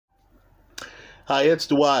Hi, it's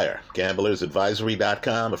Dwyer.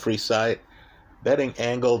 GamblersAdvisory.com, a free site.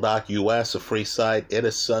 BettingAngle.us, a free site. It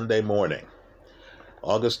is Sunday morning,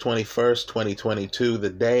 August 21st, 2022, the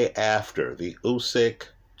day after the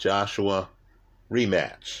Usyk-Joshua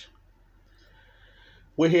rematch.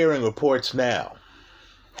 We're hearing reports now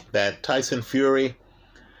that Tyson Fury,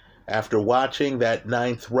 after watching that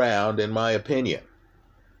ninth round, in my opinion,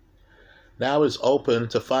 now is open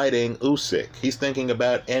to fighting Usyk. He's thinking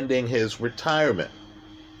about ending his retirement.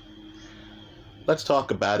 Let's talk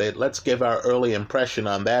about it. Let's give our early impression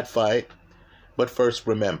on that fight. But first,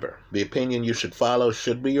 remember, the opinion you should follow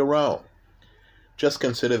should be your own. Just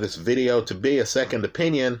consider this video to be a second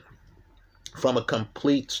opinion from a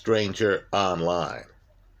complete stranger online.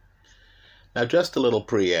 Now, just a little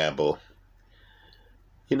preamble.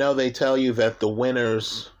 You know, they tell you that the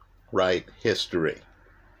winners write history.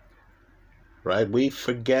 Right? We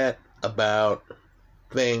forget about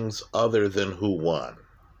things other than who won.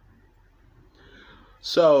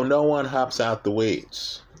 So no one hops out the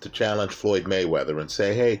weeds to challenge Floyd Mayweather and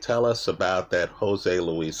say, hey, tell us about that Jose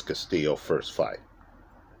Luis Castillo first fight.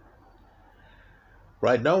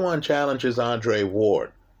 Right? No one challenges Andre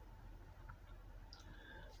Ward,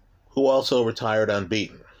 who also retired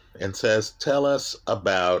unbeaten, and says, tell us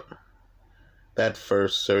about that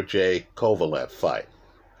first Sergey Kovalev fight,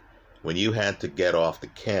 when you had to get off the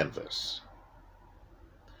canvas.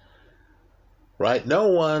 Right? No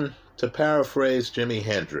one, to paraphrase Jimi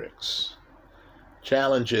Hendrix,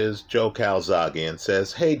 challenges Joe Calzaghe and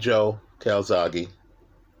says, hey, Joe Calzaghe,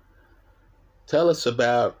 tell us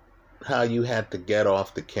about how you had to get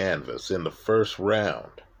off the canvas in the first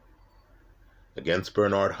round against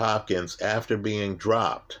Bernard Hopkins after being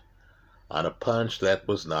dropped on a punch that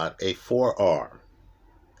was not a forearm.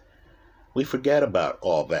 We forget about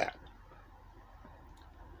all that.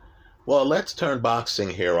 Well, let's turn boxing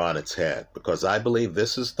here on its head, because I believe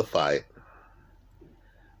this is the fight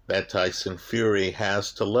that Tyson Fury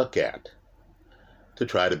has to look at to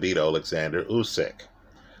try to beat Alexander Usyk.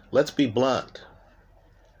 Let's be blunt.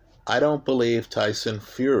 I don't believe Tyson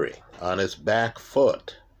Fury, on his back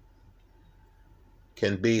foot,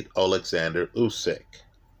 can beat Alexander Usyk.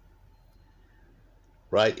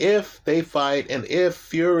 Right? If they fight, and if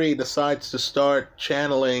Fury decides to start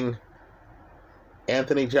channeling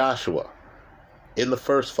Anthony Joshua in the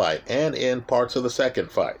first fight and in parts of the second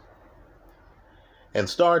fight, and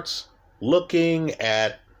starts looking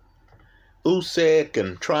at Usyk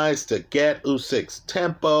and tries to get Usyk's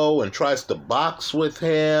tempo and tries to box with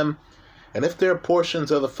him, and if there are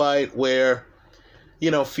portions of the fight where,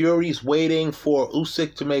 you know, Fury's waiting for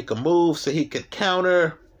Usyk to make a move so he could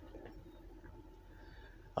counter,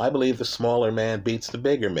 I believe the smaller man beats the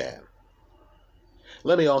bigger man.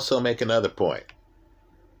 Let me also make another point.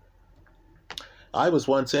 I was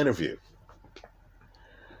once interviewed,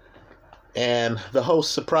 and the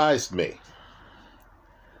host surprised me.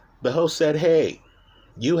 The host said, hey,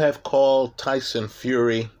 you have called Tyson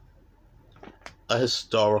Fury a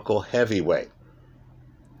historical heavyweight.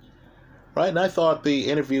 Right? And I thought the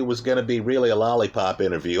interview was going to be really a lollipop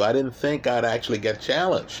interview. I didn't think I'd actually get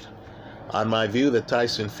challenged on my view that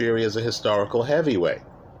Tyson Fury is a historical heavyweight.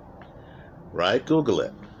 Right? Google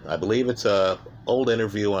it. I believe it's an old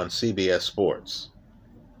interview on CBS Sports.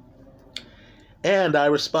 And I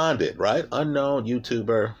responded, right? Unknown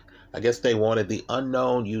YouTuber. I guess they wanted the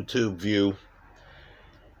unknown YouTube view.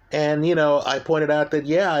 And, you know, I pointed out that,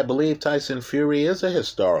 yeah, I believe Tyson Fury is a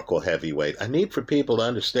historical heavyweight. I need for people to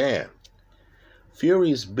understand,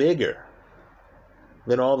 Fury's bigger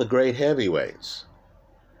than all the great heavyweights.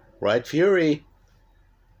 Right? Fury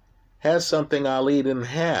has something Ali didn't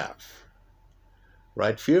have.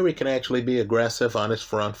 Right? Fury can actually be aggressive on his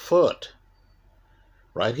front foot.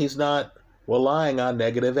 Right? He's not relying on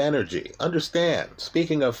negative energy. Understand,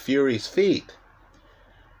 speaking of Fury's feet,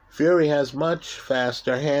 Fury has much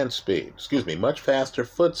faster much faster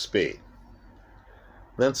foot speed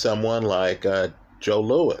than someone like Joe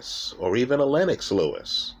Louis or even a Lennox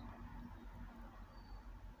Lewis.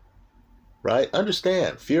 Right?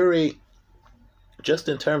 Understand, Fury, just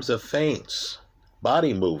in terms of feints,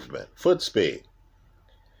 body movement, foot speed,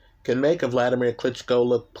 can make a Vladimir Klitschko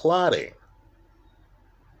look plodding.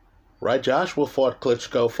 Right? Joshua fought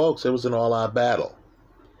Klitschko, folks. It was an all-out battle.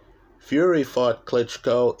 Fury fought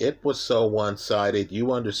Klitschko. It was so one-sided,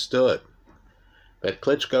 you understood that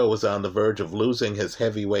Klitschko was on the verge of losing his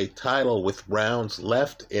heavyweight title with rounds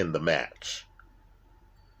left in the match.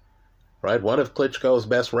 Right? One of Klitschko's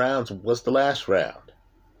best rounds was the last round.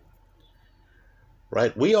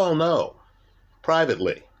 Right? We all know,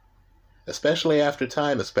 privately, especially after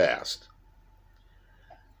time has passed,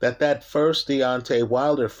 that first Deontay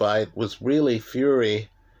Wilder fight was really Fury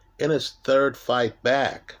in his third fight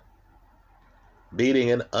back,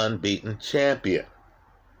 beating an unbeaten champion.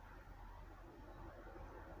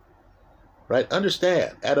 Right?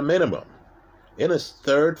 Understand, at a minimum, in his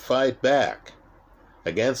third fight back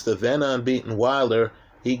against the then unbeaten Wilder,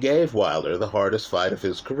 he gave Wilder the hardest fight of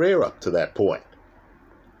his career up to that point.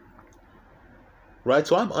 Right?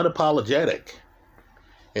 So I'm unapologetic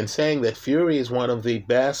in saying that Fury is one of the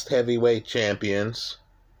best heavyweight champions,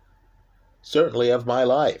 certainly of my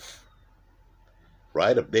life.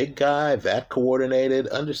 Right? A big guy, that coordinated.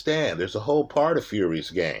 Understand, there's a whole part of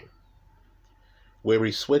Fury's game where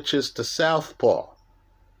he switches to southpaw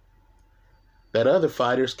that other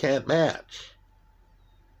fighters can't match.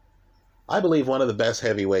 I believe one of the best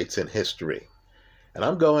heavyweights in history. And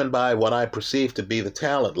I'm going by what I perceive to be the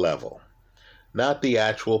talent level, not the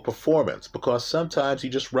actual performance, because sometimes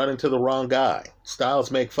you just run into the wrong guy.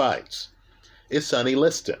 Styles make fights. It's Sonny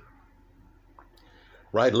Liston.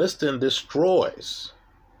 Right? Liston destroys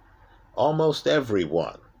almost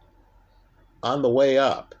everyone on the way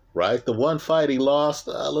up. Right? The one fight he lost,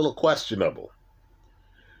 a little questionable.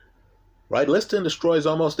 Right? Liston destroys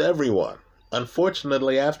almost everyone.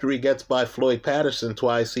 Unfortunately, after he gets by Floyd Patterson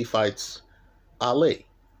twice, he fights Ali.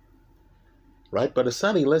 Right? But a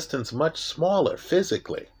Sonny Liston's much smaller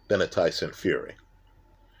physically than a Tyson Fury.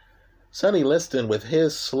 Sonny Liston, with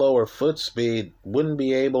his slower foot speed, wouldn't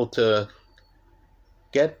be able to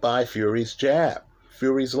get by Fury's jab,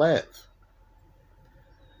 Fury's length.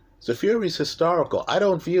 So Fury's historical. I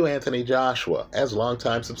don't view Anthony Joshua, as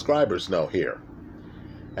longtime subscribers know here,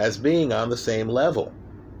 as being on the same level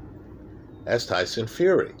as Tyson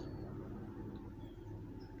Fury.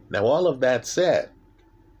 Now, all of that said,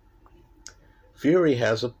 Fury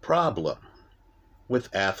has a problem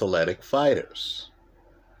with athletic fighters.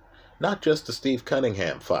 Not just the Steve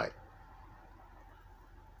Cunningham fight.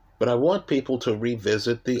 But I want people to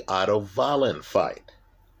revisit the Otto Wallin fight.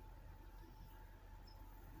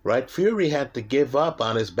 Right? Fury had to give up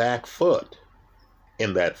on his back foot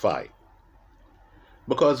in that fight.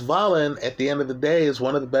 Because Wallin, at the end of the day, is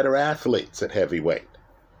one of the better athletes at heavyweight.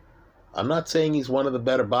 I'm not saying he's one of the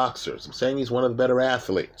better boxers. I'm saying he's one of the better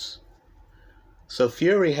athletes. So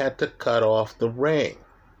Fury had to cut off the ring.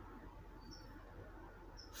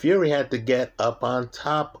 Fury had to get up on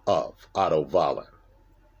top of Otto Wallin.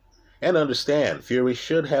 And understand, Fury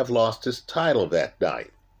should have lost his title that night.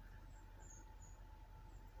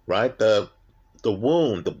 Right? The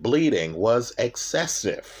wound, the bleeding was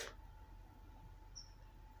excessive.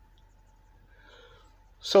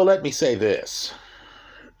 So let me say this.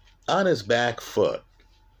 On his back foot,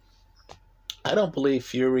 I don't believe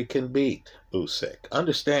Fury can beat Usyk.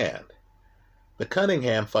 Understand, the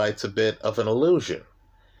Cunningham fight's a bit of an illusion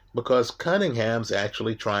because Cunningham's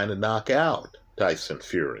actually trying to knock out Tyson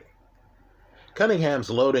Fury. Cunningham's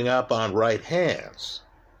loading up on right hands.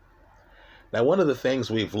 Now, one of the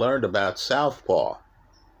things we've learned about southpaw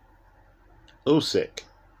Usyk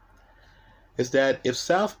is that if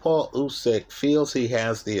southpaw Usyk feels he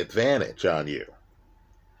has the advantage on you,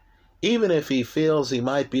 even if he feels he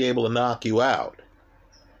might be able to knock you out,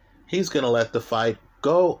 he's going to let the fight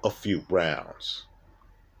go a few rounds.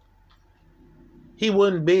 He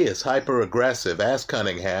wouldn't be as hyper-aggressive as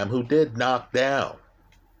Cunningham, who did knock down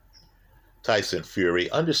Tyson Fury.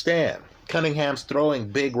 Understand, Cunningham's throwing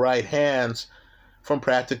big right hands from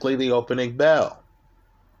practically the opening bell.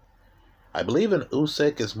 I believe in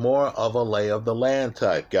Usyk is more of a lay-of-the-land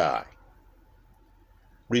type guy.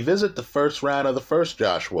 Revisit the first round of the first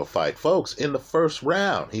Joshua fight. Folks, in the first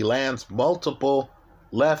round, he lands multiple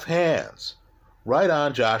left hands right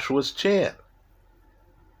on Joshua's chin.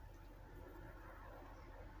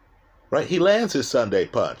 Right? He lands his Sunday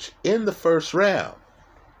punch in the first round.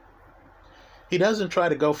 He doesn't try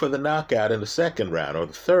to go for the knockout in the second round or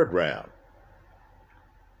the third round.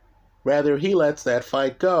 Rather, he lets that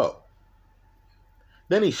fight go.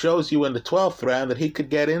 Then he shows you in the 12th round that he could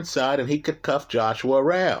get inside and he could cuff Joshua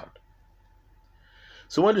around.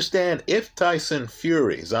 So understand, if Tyson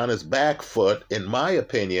Fury's on his back foot, in my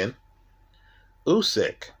opinion,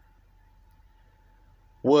 Usyk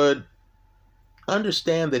would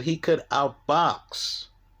understand that he could outbox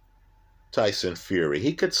Tyson Fury.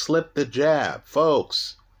 He could slip the jab.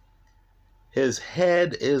 Folks, his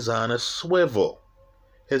head is on a swivel.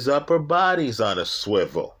 His upper body's on a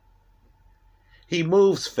swivel. He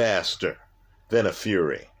moves faster than a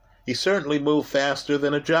Fury. He certainly moved faster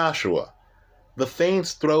than a Joshua. The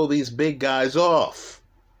feints throw these big guys off.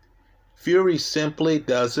 Fury simply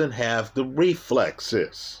doesn't have the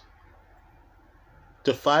reflexes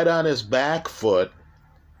to fight on his back foot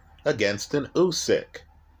against an Usyk.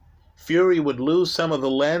 Fury would lose some of the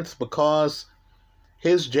length because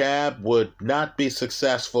his jab would not be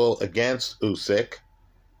successful against Usyk.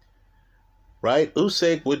 Right?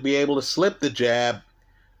 Usyk would be able to slip the jab.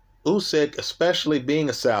 Usyk, especially being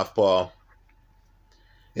a southpaw,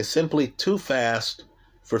 is simply too fast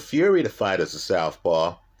for Fury to fight as a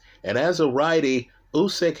southpaw. And as a righty,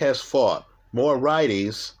 Usyk has fought more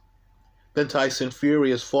righties than Tyson Fury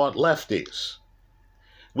has fought lefties.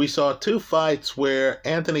 We saw two fights where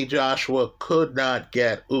Anthony Joshua could not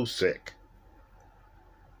get Usyk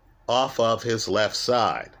off of his left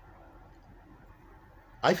side.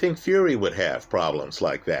 I think Fury would have problems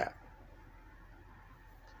like that.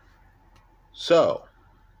 So,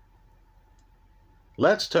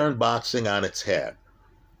 let's turn boxing on its head.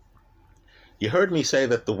 You heard me say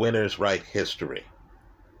that the winners write history.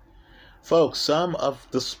 Folks, some of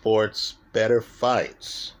the sport's better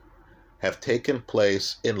fights have taken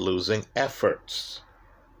place in losing efforts.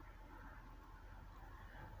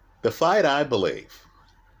 The fight, I believe,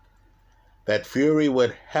 that Fury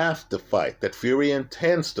would have to fight, that Fury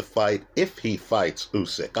intends to fight if he fights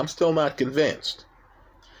Usyk. I'm still not convinced.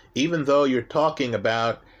 Even though you're talking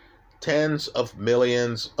about tens of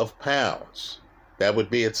millions of pounds that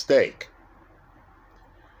would be at stake,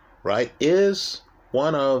 right, is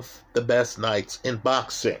one of the best nights in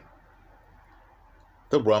boxing,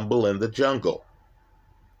 the Rumble in the Jungle.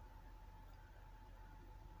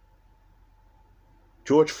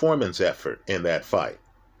 George Foreman's effort in that fight.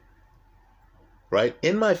 Right?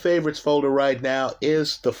 In my favorites folder right now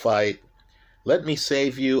is the fight. Let me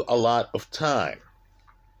save you a lot of time.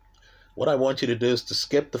 What I want you to do is to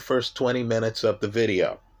skip the first 20 minutes of the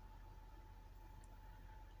video.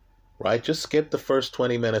 Right? Just skip the first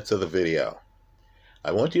 20 minutes of the video.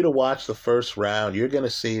 I want you to watch the first round. You're going to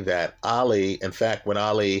see that Ali, in fact, when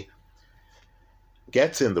Ali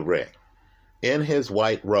gets in the ring, in his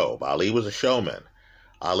white robe, Ali was a showman.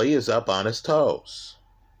 Ali is up on his toes.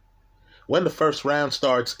 When the first round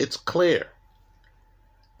starts, it's clear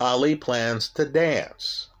Ali plans to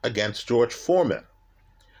dance against George Foreman.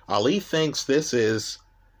 Ali thinks this is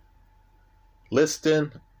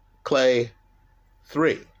Liston Clay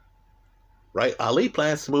 3. Right? Ali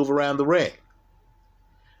plans to move around the ring.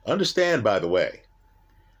 Understand, by the way,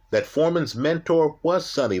 that Foreman's mentor was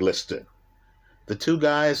Sonny Liston. The two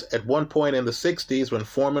guys at one point in the 60s, when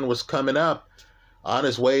Foreman was coming up on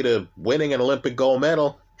his way to winning an Olympic gold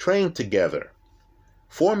medal, trained together.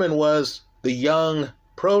 Foreman was the young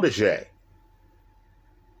protege.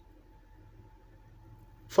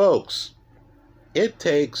 Folks, it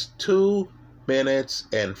takes 2 minutes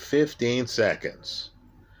and 15 seconds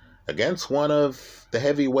against one of the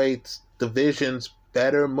heavyweight division's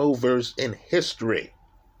better movers in history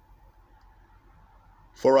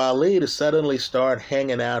for Ali to suddenly start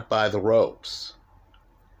hanging out by the ropes.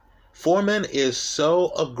 Foreman is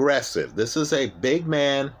so aggressive. This is a big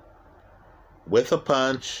man with a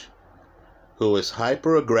punch who is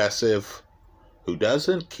hyper aggressive, who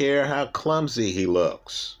doesn't care how clumsy he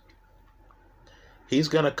looks. He's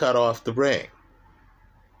going to cut off the ring.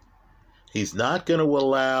 He's not going to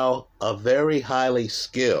allow a very highly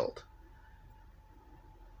skilled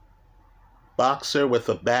boxer with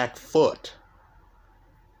a back foot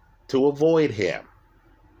to avoid him.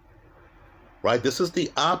 Right? This is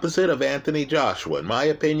the opposite of Anthony Joshua. In my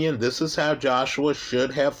opinion, this is how Joshua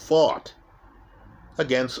should have fought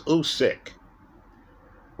against Usyk.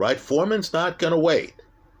 Right? Foreman's not going to wait.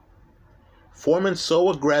 Foreman's so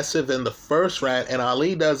aggressive in the first round, and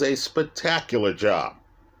Ali does a spectacular job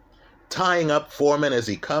tying up Foreman as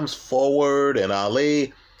he comes forward, and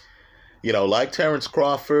Ali, like Terence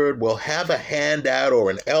Crawford, will have a hand out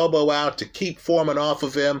or an elbow out to keep Foreman off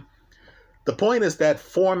of him. The point is that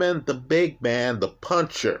Foreman, the big man, the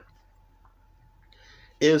puncher,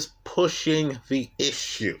 is pushing the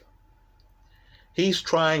issue. He's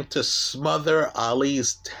trying to smother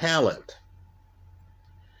Ali's talent.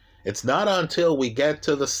 It's not until we get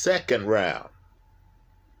to the second round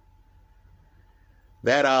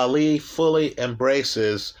that Ali fully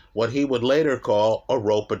embraces what he would later call a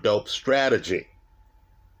rope-a-dope strategy.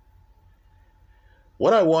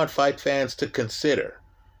 What I want fight fans to consider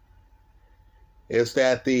is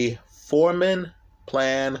that the Foreman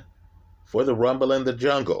plan for the Rumble in the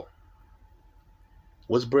Jungle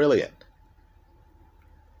was brilliant.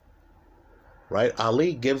 Right?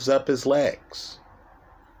 Ali gives up his legs.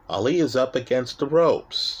 Ali is up against the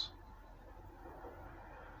ropes.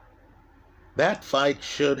 That fight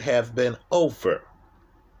should have been over.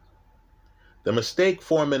 The mistake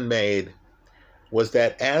Foreman made was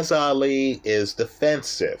that as Ali is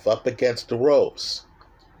defensive up against the ropes,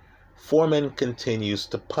 Foreman continues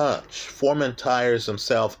to punch. Foreman tires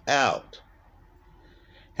himself out.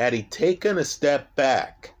 Had he taken a step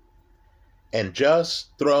back and just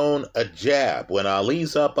thrown a jab when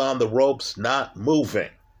Ali's up on the ropes not moving,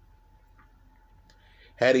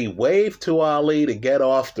 had he waved to Ali to get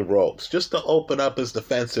off the ropes, just to open up his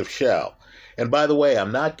defensive shell. And by the way,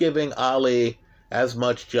 I'm not giving Ali as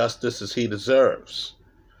much justice as he deserves.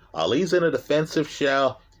 Ali's in a defensive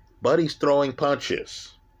shell, but he's throwing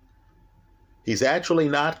punches. He's actually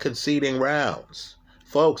not conceding rounds.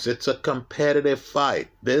 Folks, it's a competitive fight.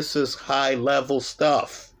 This is high-level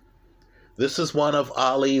stuff. This is one of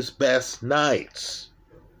Ali's best nights.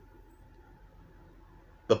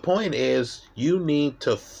 The point is, you need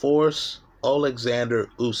to force Alexander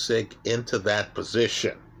Usyk into that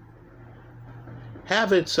position.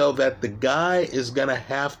 Have it so that the guy is going to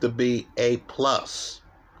have to be A+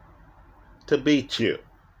 to beat you.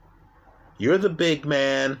 You're the big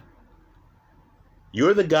man.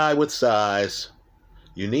 You're the guy with size.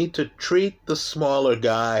 You need to treat the smaller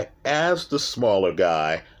guy as the smaller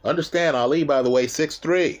guy. Understand, Ali, by the way,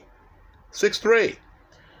 6'3". 6'3".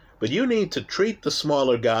 But you need to treat the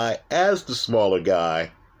smaller guy as the smaller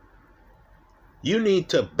guy. You need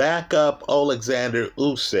to back up Alexander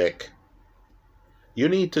Usyk. You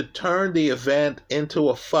need to turn the event into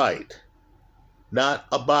a fight, not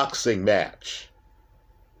a boxing match.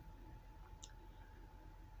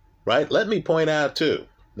 Right? Let me point out, too.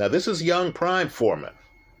 Now, this is young prime Foreman.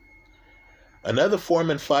 Another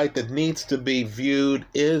Foreman fight that needs to be viewed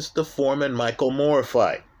is the Foreman-Michael Moore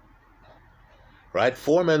fight. Right?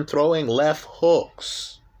 Foreman throwing left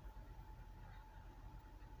hooks.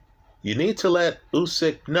 You need to let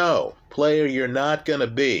Usyk know, player, you're not going to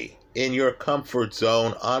be in your comfort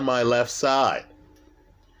zone on my left side.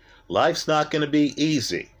 Life's not going to be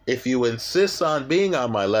easy. If you insist on being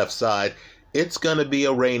on my left side, it's going to be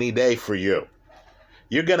a rainy day for you.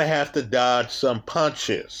 You're going to have to dodge some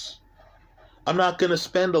punches. I'm not going to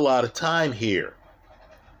spend a lot of time here,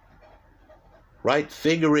 right,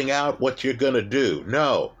 figuring out what you're going to do.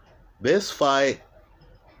 No, this fight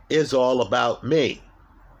is all about me.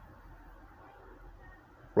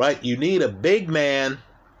 Right? You need a big man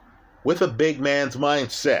with a big man's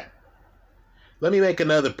mindset. Let me make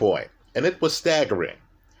another point, and it was staggering.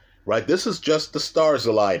 Right? This is just the stars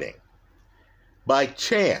aligning. By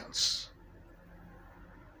chance,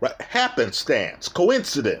 right, happenstance,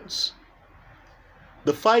 coincidence,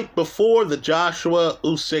 the fight before the Joshua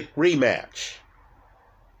Usyk rematch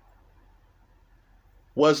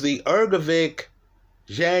was the Hrgovic-Zhang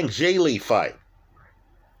Zhilei fight.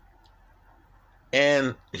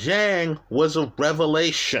 And Zhang was a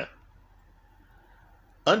revelation.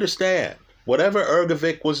 Understand, whatever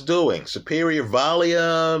Hrgovic was doing, superior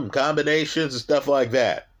volume, combinations, and stuff like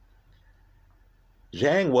that,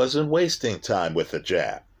 Zhang wasn't wasting time with the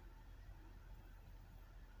jab.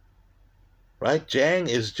 Right? Zhang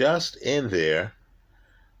is just in there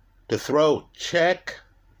to throw check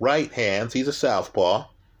right hands. He's a southpaw.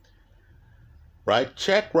 Right?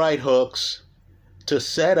 Check right hooks to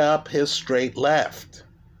set up his straight left.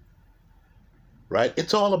 Right?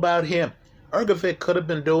 It's all about him. Hrgovic could have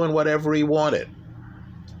been doing whatever he wanted.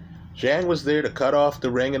 Zhang was there to cut off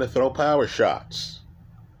the ring and to throw power shots.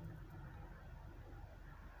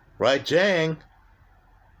 Right? Zhang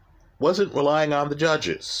wasn't relying on the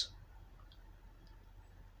judges.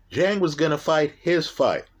 Zhang was going to fight his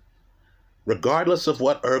fight, regardless of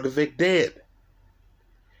what Hrgovic did.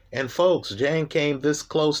 And folks, Zhang came this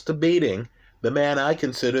close to beating the man I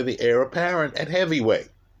consider the heir apparent at heavyweight.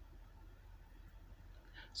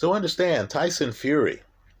 So understand, Tyson Fury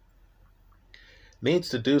needs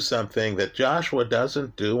to do something that Joshua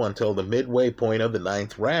doesn't do until the midway point of the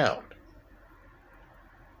 9th round.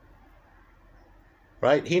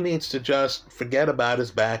 Right? He needs to just forget about his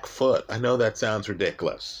back foot. I know that sounds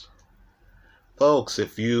ridiculous. Folks,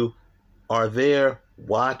 if you are there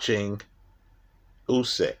watching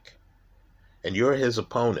Usyk and you're his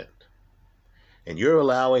opponent and you're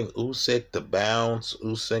allowing Usyk to bounce,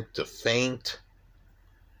 Usyk to feint,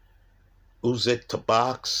 Usyk to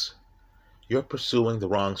box, you're pursuing the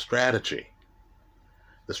wrong strategy.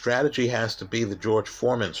 The strategy has to be the George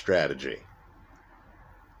Foreman strategy.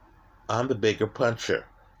 I'm the bigger puncher.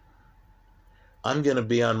 I'm going to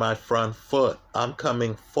be on my front foot. I'm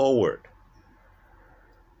coming forward.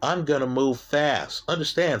 I'm going to move fast.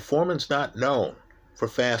 Understand, Foreman's not known for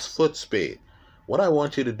fast foot speed. What I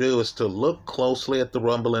want you to do is to look closely at the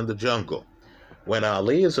Rumble in the Jungle. When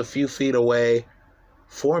Ali is a few feet away,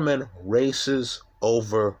 Foreman races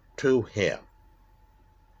over to him.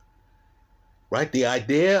 Right? The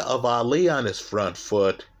idea of Ali on his front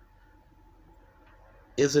foot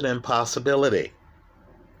is an impossibility.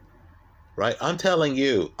 Right? I'm telling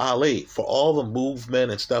you, Ali, for all the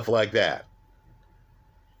movement and stuff like that,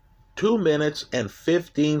 2 minutes and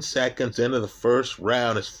 15 seconds into the first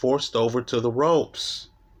round is forced over to the ropes.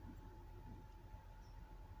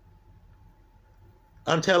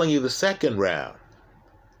 I'm telling you, the second round,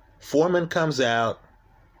 Foreman comes out.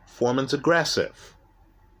 Foreman's aggressive.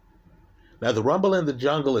 Now, the Rumble in the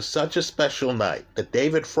Jungle is such a special night that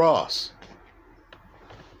David Frost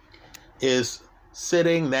is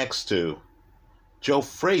sitting next to Joe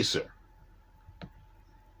Frazier.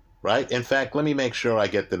 Right? In fact, let me make sure I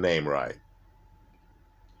get the name right.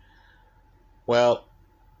 Well,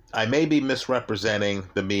 I may be misrepresenting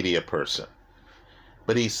the media person,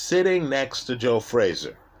 but he's sitting next to Joe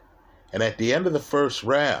Frazier. And at the end of the first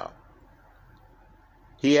round,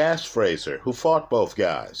 he asked Frazier, who fought both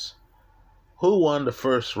guys, who won the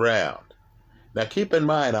first round? Now keep in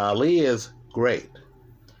mind, Ali is great.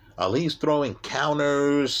 Ali's throwing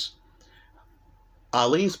counters.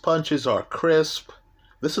 Ali's punches are crisp.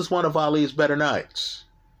 This is one of Ali's better nights.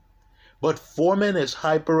 But Foreman is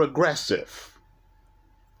hyper-aggressive.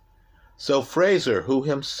 So Frazier, who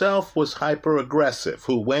himself was hyper-aggressive,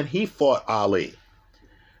 who when he fought Ali,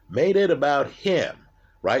 made it about him,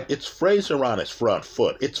 right? It's Frazier on his front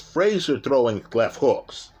foot. It's Frazier throwing left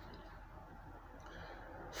hooks.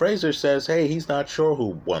 Frazier says, hey, he's not sure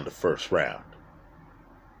who won the first round.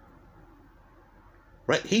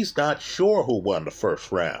 Right? He's not sure who won the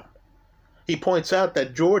first round. He points out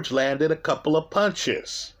that George landed a couple of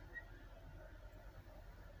punches.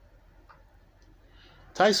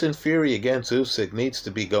 Tyson Fury against Usyk needs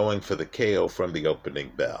to be going for the KO from the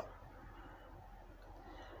opening bell.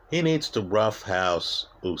 He needs to roughhouse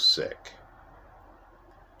Usyk.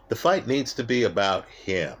 The fight needs to be about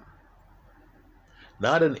him,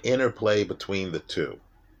 not an interplay between the two,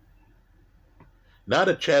 not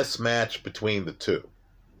a chess match between the two.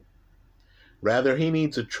 Rather, he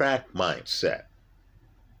needs a track mindset.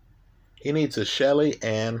 He needs a Shelley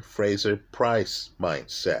Ann Fraser Price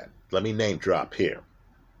mindset. Let me name drop here.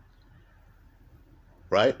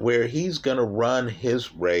 Right? Where he's going to run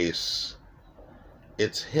his race.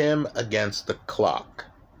 It's him against the clock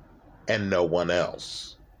and no one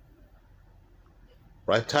else.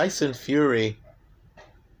 Right? Tyson Fury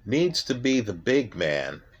needs to be the big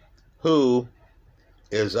man who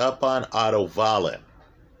is up on Otto Wallin.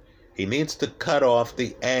 He needs to cut off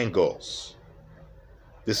the angles.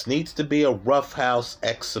 This needs to be a roughhouse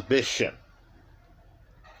exhibition.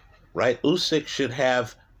 Right? Usyk should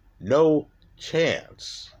have no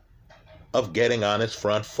chance of getting on his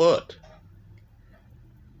front foot.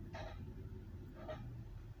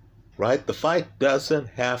 Right? The fight doesn't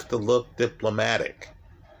have to look diplomatic.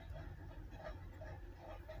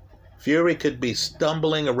 Fury could be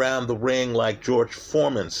stumbling around the ring like George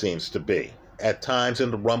Foreman seems to be at times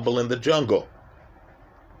in the Rumble in the Jungle.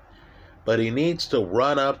 But he needs to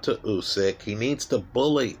run up to Usyk. He needs to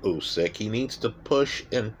bully Usyk. He needs to push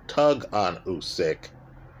and tug on Usyk.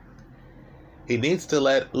 He needs to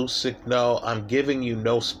let Usyk know, I'm giving you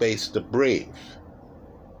no space to breathe.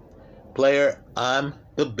 Player, I'm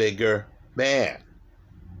the bigger man.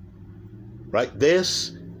 Right?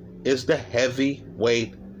 This is the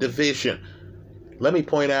heavyweight division. Let me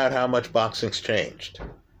point out how much boxing's changed.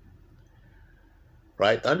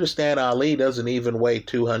 Right? Understand Ali doesn't even weigh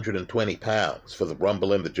 220 pounds for the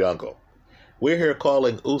Rumble in the Jungle. We're here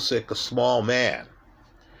calling Usyk a small man,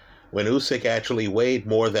 when Usyk actually weighed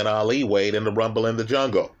more than Ali weighed in the Rumble in the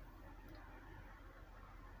Jungle.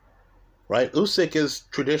 Right? Usyk is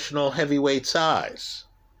traditional heavyweight size.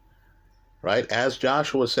 Right? As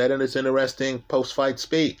Joshua said in his interesting post-fight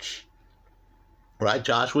speech. Right?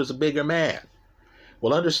 Joshua's a bigger man.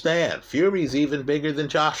 Well, understand, Fury's even bigger than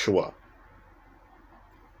Joshua.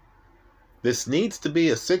 This needs to be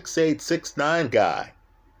a 6'8", 6'9" guy.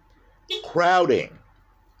 Crowding,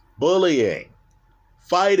 bullying,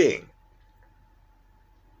 fighting.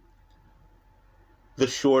 The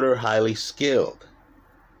shorter, highly skilled.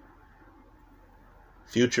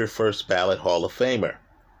 Future first ballot Hall of Famer.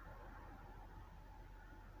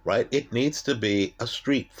 Right? It needs to be a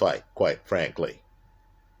street fight, quite frankly,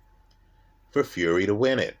 for Fury to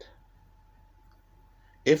win it.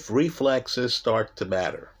 If reflexes start to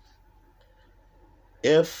matter,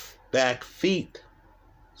 if back feet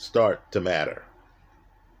start to matter,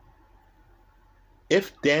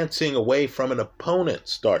 if dancing away from an opponent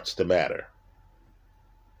starts to matter,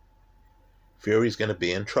 Fury's going to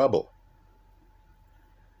be in trouble.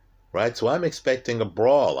 Right? So I'm expecting a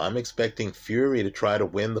brawl. I'm expecting Fury to try to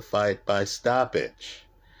win the fight by stoppage.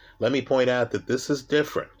 Let me point out that this is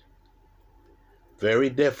different. Very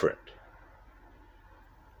different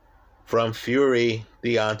from Fury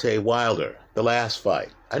Deontay Wilder, the last fight.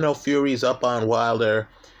 I know Fury's up on Wilder.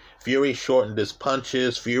 Fury shortened his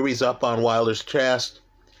punches. Fury's up on Wilder's chest.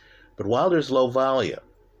 But Wilder's low volume.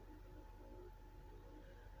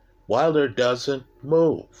 Wilder doesn't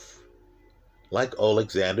move like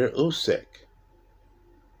Alexander Usyk.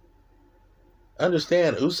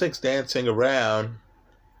 Understand, Usyk's dancing around.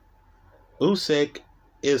 Usyk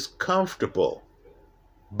is comfortable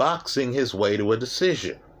boxing his way to a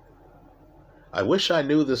decision. I wish I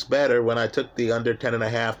knew this better when I took the under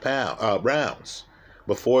 10.5 rounds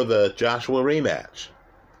before the Joshua rematch.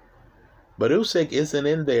 But Usyk isn't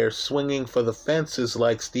in there swinging for the fences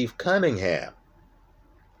like Steve Cunningham.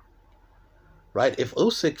 Right? If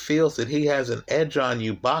Usyk feels that he has an edge on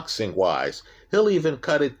you boxing-wise, he'll even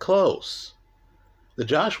cut it close. The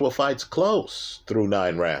Joshua fight's close through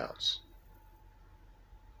 9 rounds.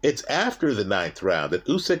 It's after the 9th round that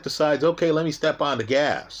Usyk decides, okay, let me step on the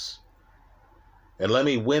gas. And let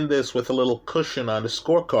me win this with a little cushion on the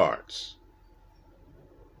scorecards.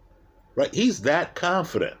 Right? He's that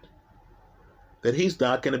confident that he's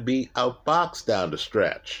not going to be outboxed down the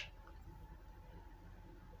stretch.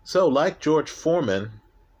 So, like George Foreman,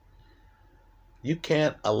 you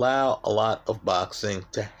can't allow a lot of boxing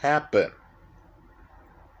to happen.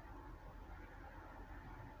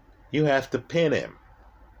 You have to pin him.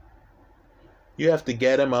 You have to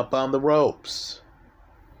get him up on the ropes.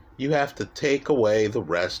 You have to take away the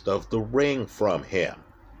rest of the ring from him.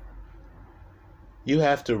 You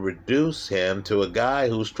have to reduce him to a guy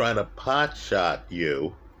who's trying to pot shot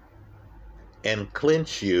you and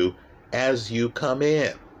clinch you as you come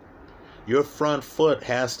in. Your front foot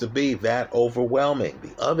has to be that overwhelming.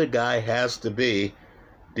 The other guy has to be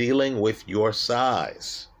dealing with your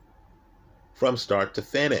size from start to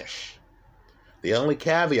finish. The only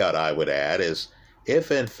caveat I would add is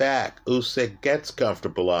if in fact Usyk gets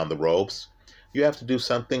comfortable on the ropes, you have to do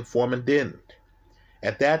something Foreman didn't.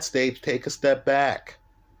 At that stage, take a step back.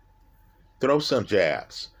 Throw some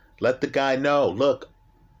jabs. Let the guy know, look,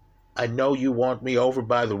 I know you want me over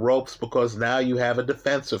by the ropes because now you have a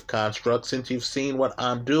defensive construct since you've seen what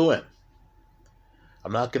I'm doing.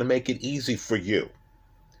 I'm not going to make it easy for you.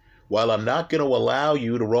 While I'm not going to allow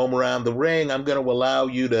you to roam around the ring, I'm going to allow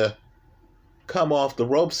you to come off the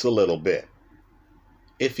ropes a little bit.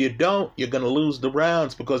 If you don't, you're going to lose the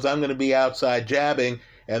rounds because I'm going to be outside jabbing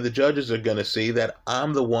and the judges are going to see that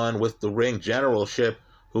I'm the one with the ring generalship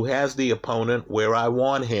who has the opponent where I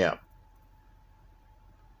want him.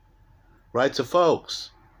 Right, so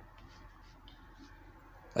folks,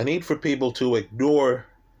 I need for people to ignore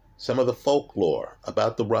some of the folklore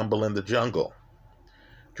about the Rumble in the Jungle.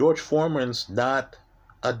 George Foreman's not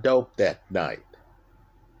a dope that night.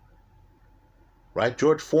 Right?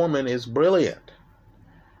 George Foreman is brilliant.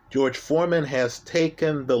 George Foreman has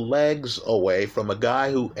taken the legs away from a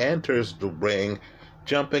guy who enters the ring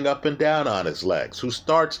jumping up and down on his legs, who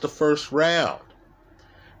starts the first round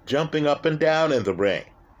jumping up and down in the ring.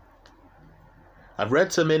 I've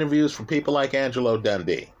read some interviews from people like Angelo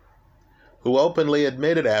Dundee, who openly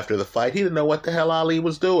admitted after the fight he didn't know what the hell Ali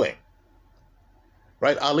was doing.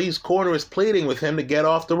 Right? Ali's corner is pleading with him to get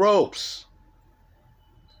off the ropes.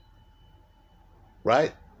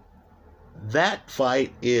 Right? That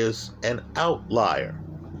fight is an outlier.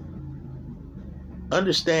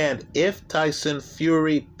 Understand, if Tyson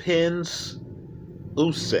Fury pins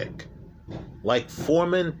Usyk like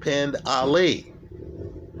Foreman pinned Ali,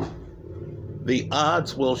 the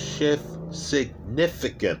odds will shift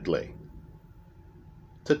significantly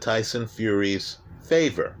to Tyson Fury's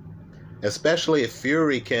favor, especially if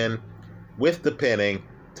Fury can, with the pinning,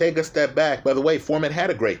 take a step back. By the way, Foreman had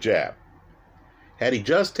a great jab. Had he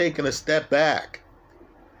just taken a step back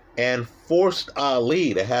and forced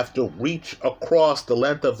Ali to have to reach across the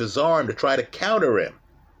length of his arm to try to counter him,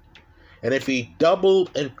 and if he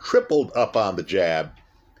doubled and tripled up on the jab,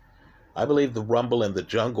 I believe the Rumble in the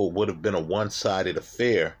Jungle would have been a one-sided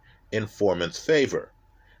affair in Foreman's favor.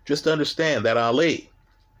 Just understand that Ali,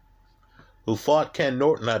 who fought Ken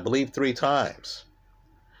Norton, I believe, 3 times,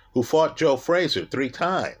 who fought Joe Frazier 3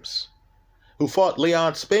 times, who fought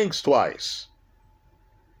Leon Spinks twice,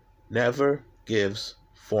 never gives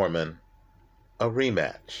Foreman a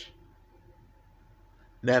rematch.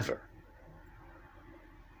 Never.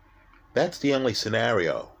 That's the only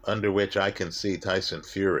scenario under which I can see Tyson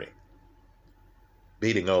Fury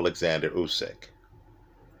beating Alexander Usyk.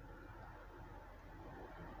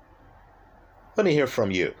 Let me hear from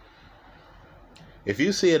you. If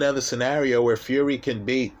you see another scenario where Fury can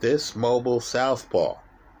beat this mobile southpaw,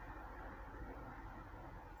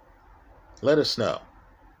 let us know.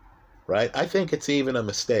 Right? I think it's even a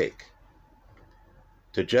mistake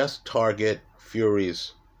to just target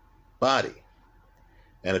Fury's body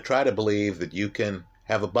and to try to believe that you can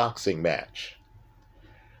have a boxing match.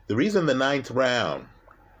 The reason the 9th round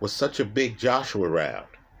was such a big Joshua round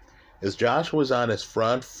is Joshua's on his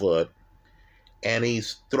front foot and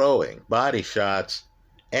he's throwing body shots,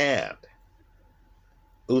 and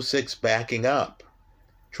Usyk's backing up,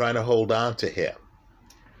 trying to hold on to him,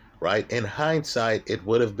 right? In hindsight, it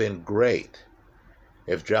would have been great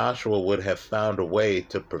if Joshua would have found a way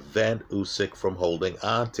to prevent Usyk from holding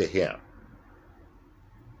on to him,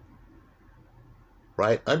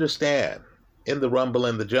 right? Understand, in the Rumble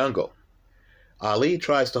in the Jungle, Ali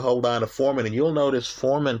tries to hold on to Foreman, and you'll notice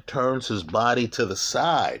Foreman turns his body to the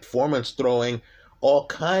side. Foreman's throwing all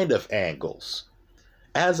kind of angles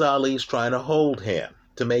as Ali's trying to hold him,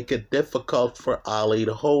 to make it difficult for Ali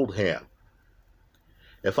to hold him.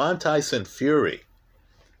 If I'm Tyson Fury,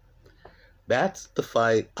 that's the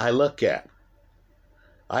fight I look at.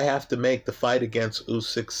 I have to make the fight against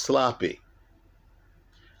Usyk sloppy.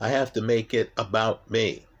 I have to make it about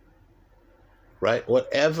me. Right?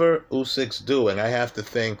 Whatever Usyk's doing, I have to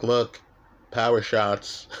think, look, power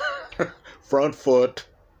shots, front foot,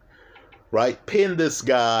 right? Pin this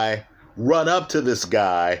guy, run up to this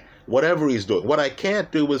guy, whatever he's doing. What I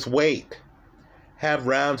can't do is wait. Have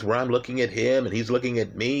rounds where I'm looking at him and he's looking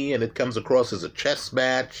at me and it comes across as a chess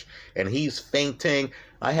match and he's feinting.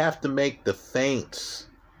 I have to make the feints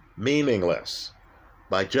meaningless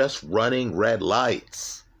by just running red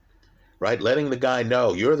lights, right? Letting the guy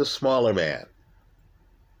know you're the smaller man.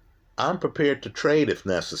 I'm prepared to trade if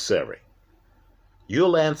necessary. You'll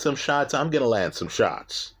land some shots, I'm going to land some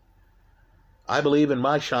shots. I believe in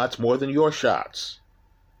my shots more than your shots.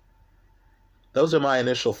 Those are my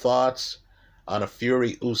initial thoughts on a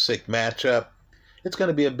Fury-Usyk matchup. It's going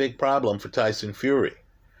to be a big problem for Tyson Fury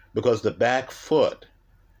because the back foot,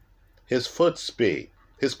 his foot speed,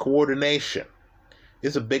 his coordination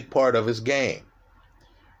is a big part of his game.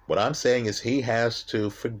 What I'm saying is he has to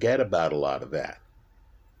forget about a lot of that.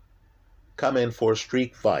 Come in for a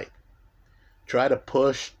streak fight. Try to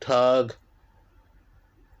push, tug,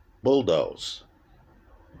 bulldoze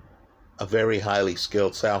a very highly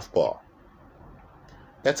skilled southpaw.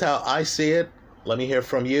 That's how I see it. Let me hear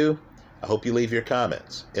from you. I hope you leave your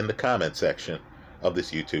comments in the comment section of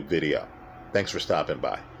this YouTube video. Thanks for stopping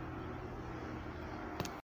by.